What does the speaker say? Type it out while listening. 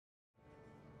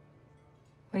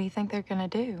do you think they're gonna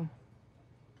do?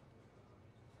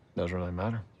 Doesn't really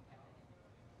matter.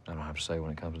 I don't have to say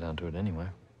when it comes down to it anyway.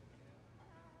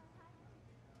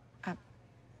 I'm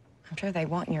sure they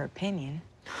want your opinion.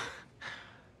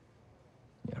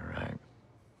 Yeah, right. I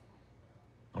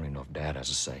don't even know if Dad has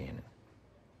a say in it.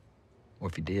 Or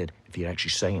if he did, if he'd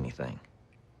actually say anything.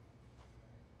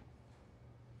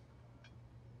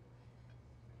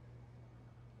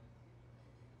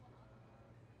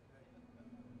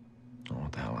 I don't know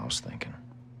what the hell I was thinking.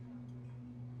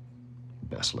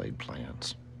 Best laid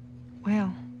plans.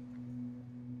 Well,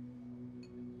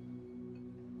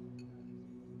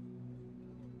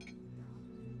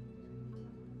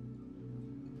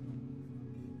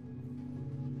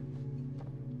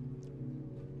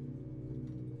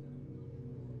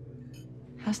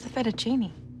 how's the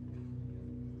fettuccine?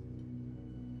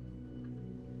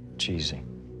 Cheesy.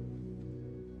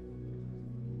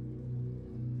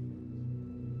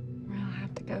 Well, I'll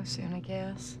have to go soon, I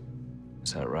guess.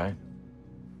 Is that right?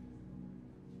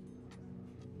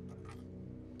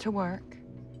 To work.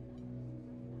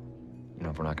 You know,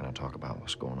 if we're not gonna talk about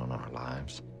what's going on in our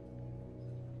lives,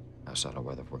 outside of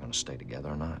whether we're gonna stay together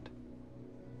or not,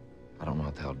 I don't know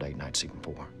what the hell date night's even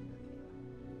for.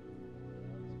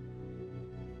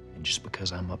 And just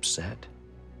because I'm upset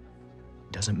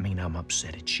doesn't mean I'm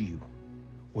upset at you,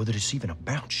 or that it's even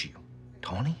about you,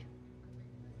 Tawney.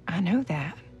 I know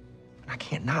that. I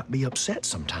can't not be upset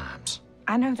sometimes.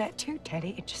 I know that too,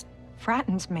 Teddy. It just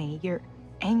frightens me, your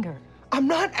anger. I'm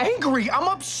not angry, I'm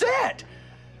upset!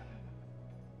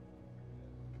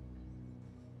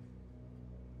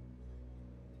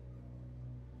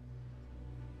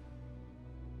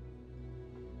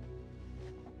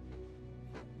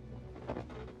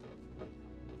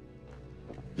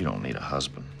 You don't need a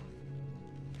husband.